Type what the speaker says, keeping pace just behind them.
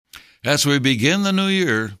As we begin the new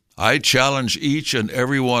year, I challenge each and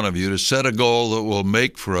every one of you to set a goal that will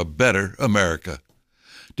make for a better America.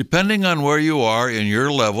 Depending on where you are in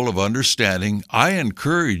your level of understanding, I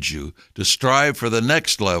encourage you to strive for the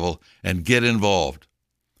next level and get involved.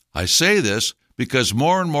 I say this because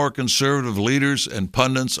more and more conservative leaders and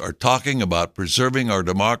pundits are talking about preserving our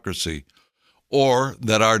democracy, or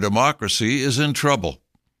that our democracy is in trouble.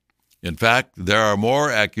 In fact, there are more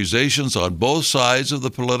accusations on both sides of the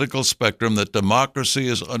political spectrum that democracy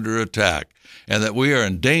is under attack and that we are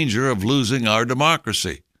in danger of losing our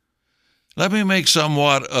democracy. Let me make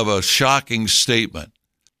somewhat of a shocking statement.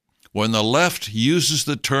 When the left uses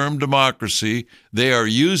the term democracy, they are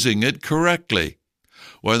using it correctly.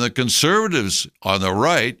 When the conservatives on the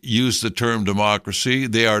right use the term democracy,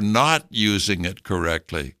 they are not using it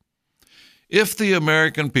correctly. If the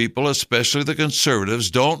American people, especially the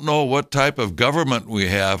conservatives, don't know what type of government we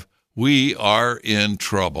have, we are in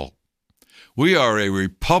trouble. We are a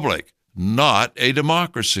republic, not a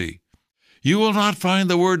democracy. You will not find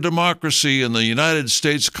the word democracy in the United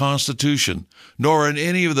States Constitution, nor in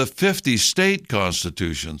any of the 50 state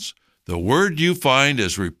constitutions. The word you find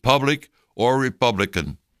is republic or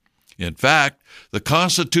republican. In fact, the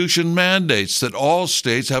Constitution mandates that all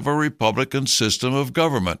states have a republican system of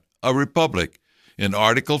government, a republic, in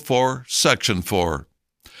Article 4, Section 4.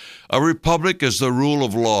 A republic is the rule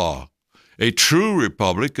of law. A true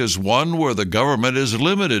republic is one where the government is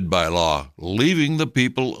limited by law, leaving the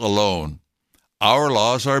people alone. Our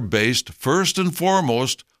laws are based first and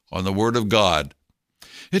foremost on the Word of God.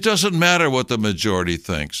 It doesn't matter what the majority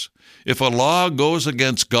thinks. If a law goes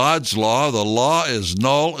against God's law, the law is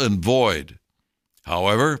null and void.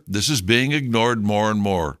 However, this is being ignored more and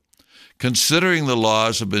more, considering the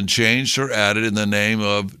laws have been changed or added in the name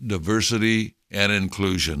of diversity and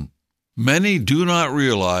inclusion. Many do not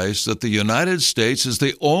realize that the United States is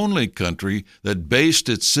the only country that based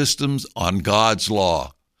its systems on God's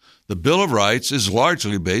law. The Bill of Rights is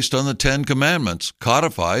largely based on the Ten Commandments,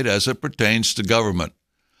 codified as it pertains to government.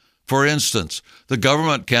 For instance, the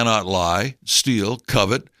government cannot lie, steal,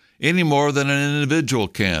 covet, any more than an individual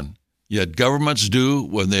can. Yet governments do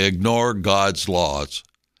when they ignore God's laws.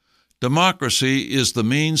 Democracy is the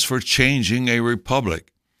means for changing a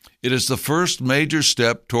republic. It is the first major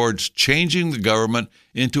step towards changing the government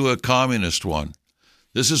into a communist one.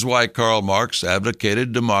 This is why Karl Marx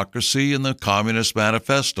advocated democracy in the Communist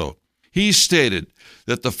Manifesto. He stated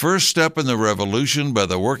that the first step in the revolution by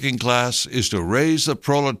the working class is to raise the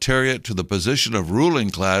proletariat to the position of ruling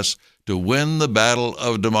class to win the battle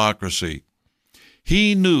of democracy.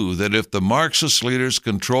 He knew that if the Marxist leaders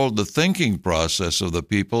controlled the thinking process of the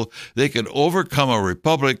people, they could overcome a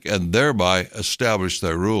republic and thereby establish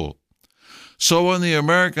their rule. So when the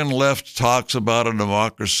American left talks about a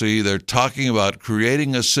democracy, they're talking about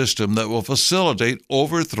creating a system that will facilitate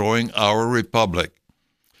overthrowing our republic.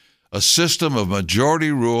 A system of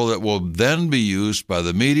majority rule that will then be used by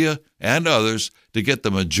the media and others to get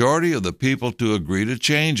the majority of the people to agree to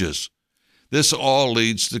changes. This all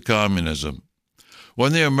leads to communism.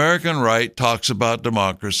 When the American right talks about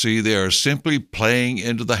democracy, they are simply playing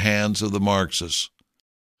into the hands of the Marxists.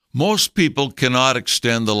 Most people cannot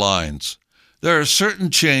extend the lines. There are certain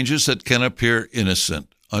changes that can appear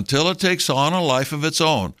innocent until it takes on a life of its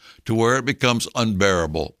own to where it becomes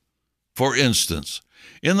unbearable. For instance,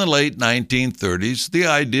 in the late 1930s, the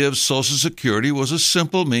idea of Social Security was a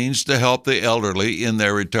simple means to help the elderly in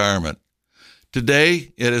their retirement.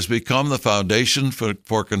 Today, it has become the foundation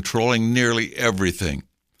for controlling nearly everything.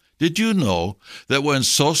 Did you know that when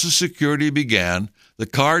Social Security began, the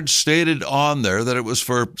card stated on there that it was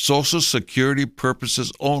for Social Security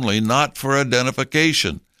purposes only, not for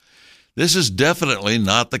identification? This is definitely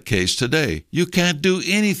not the case today. You can't do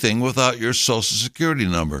anything without your Social Security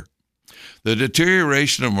number. The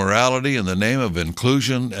deterioration of morality in the name of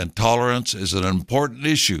inclusion and tolerance is an important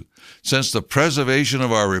issue, since the preservation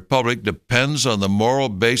of our republic depends on the moral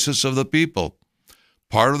basis of the people.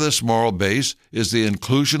 Part of this moral base is the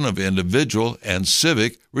inclusion of individual and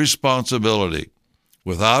civic responsibility.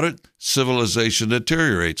 Without it, civilization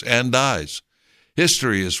deteriorates and dies.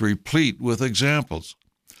 History is replete with examples.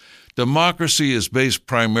 Democracy is based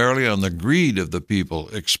primarily on the greed of the people,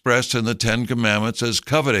 expressed in the Ten Commandments as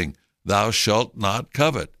coveting, "Thou shalt not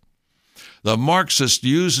covet." The Marxist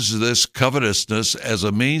uses this covetousness as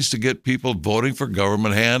a means to get people voting for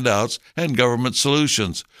government handouts and government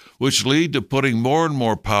solutions, which lead to putting more and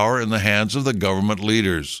more power in the hands of the government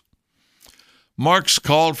leaders. Marx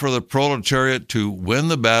called for the proletariat to win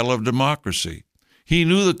the battle of democracy. He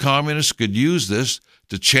knew the communists could use this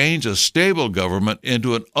to change a stable government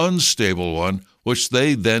into an unstable one, which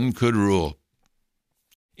they then could rule.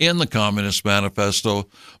 In the Communist Manifesto,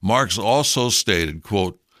 Marx also stated,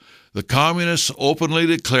 quote, "The communists openly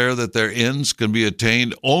declare that their ends can be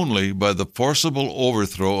attained only by the forcible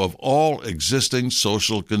overthrow of all existing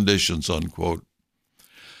social conditions," unquote.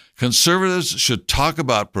 Conservatives should talk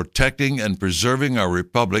about protecting and preserving our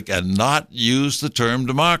republic and not use the term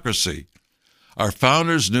democracy. Our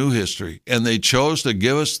founders knew history, and they chose to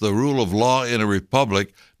give us the rule of law in a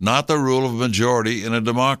republic, not the rule of majority in a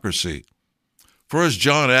democracy. For as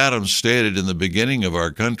John Adams stated in the beginning of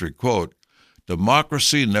our country, quote,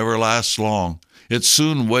 "Democracy never lasts long. It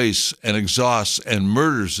soon wastes and exhausts and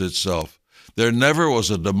murders itself. There never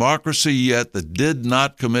was a democracy yet that did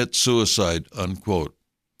not commit suicide," unquote.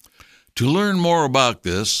 To learn more about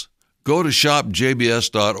this, go to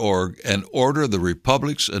shopjbs.org and order the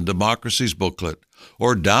Republics and Democracies booklet,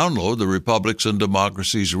 or download the Republics and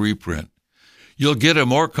Democracies reprint. You'll get a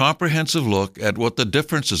more comprehensive look at what the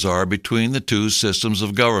differences are between the two systems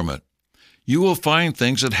of government. You will find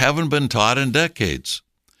things that haven't been taught in decades.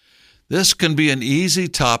 This can be an easy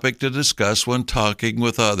topic to discuss when talking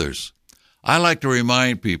with others. I like to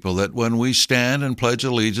remind people that when we stand and pledge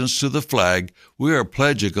allegiance to the flag, we are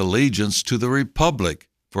pledging allegiance to the republic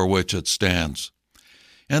for which it stands.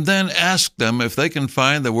 And then ask them if they can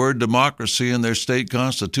find the word democracy in their state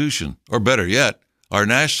constitution, or better yet, our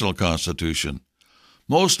national constitution.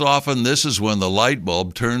 Most often, this is when the light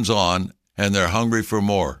bulb turns on and they're hungry for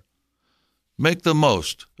more. Make the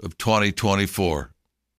most of 2024.